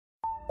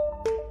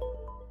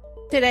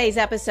Today's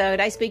episode,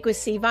 I speak with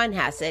Sivan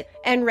Hassett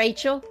and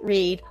Rachel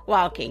Reid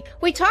Wilkie.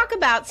 We talk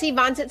about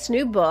Sivan's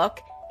new book,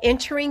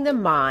 Entering the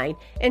Mind,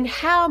 and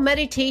how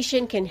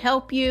meditation can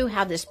help you,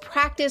 how this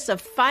practice of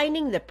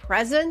finding the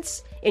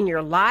presence in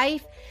your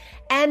life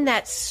and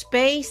that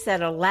space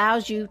that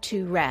allows you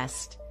to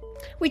rest.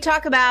 We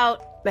talk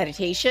about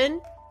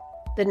meditation,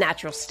 the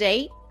natural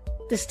state,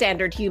 the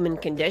standard human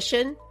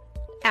condition,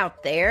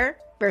 out there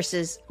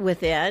versus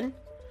within,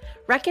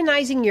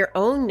 recognizing your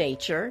own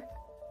nature,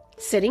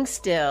 sitting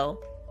still,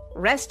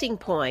 resting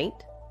point,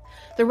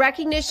 the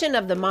recognition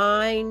of the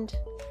mind,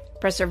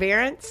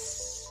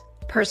 perseverance,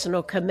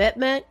 personal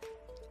commitment,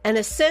 and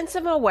a sense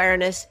of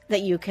awareness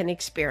that you can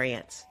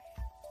experience.